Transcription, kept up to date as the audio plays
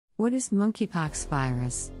What is monkeypox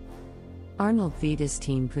virus? Arnold Vides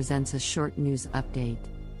team presents a short news update.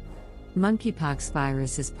 Monkeypox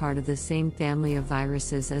virus is part of the same family of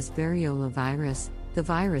viruses as variola virus, the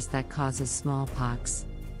virus that causes smallpox.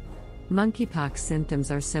 Monkeypox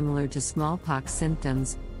symptoms are similar to smallpox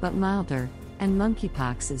symptoms, but milder, and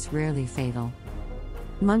monkeypox is rarely fatal.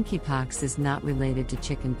 Monkeypox is not related to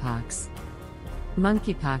chickenpox.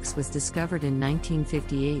 Monkeypox was discovered in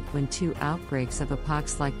 1958 when 2 outbreaks of a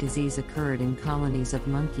pox-like disease occurred in colonies of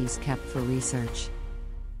monkeys kept for research.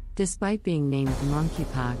 Despite being named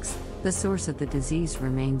monkeypox, the source of the disease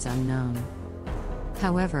remains unknown.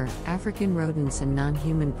 However, African rodents and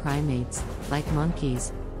non-human primates, like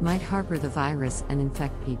monkeys, might harbor the virus and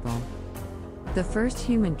infect people. The first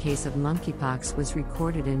human case of monkeypox was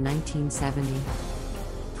recorded in 1970.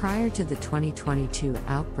 Prior to the 2022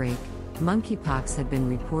 outbreak, monkeypox had been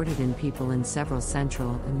reported in people in several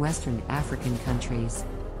Central and Western African countries.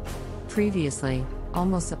 Previously,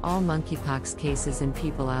 almost all monkeypox cases in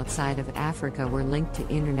people outside of Africa were linked to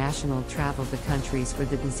international travel to countries where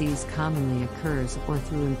the disease commonly occurs or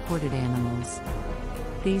through imported animals.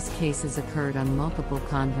 These cases occurred on multiple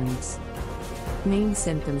continents. Main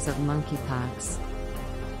symptoms of monkeypox: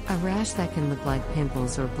 a rash that can look like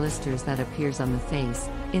pimples or blisters that appears on the face,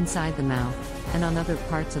 inside the mouth, and on other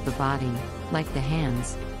parts of the body, like the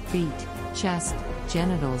hands, feet, chest,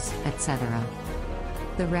 genitals, etc.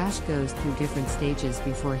 The rash goes through different stages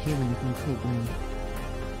before healing completely.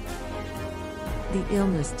 The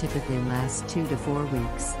illness typically lasts 2 to 4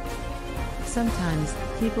 weeks. Sometimes,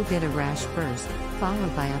 people get a rash first,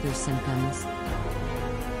 followed by other symptoms.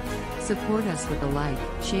 Support us with a like,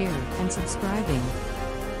 share, and subscribing.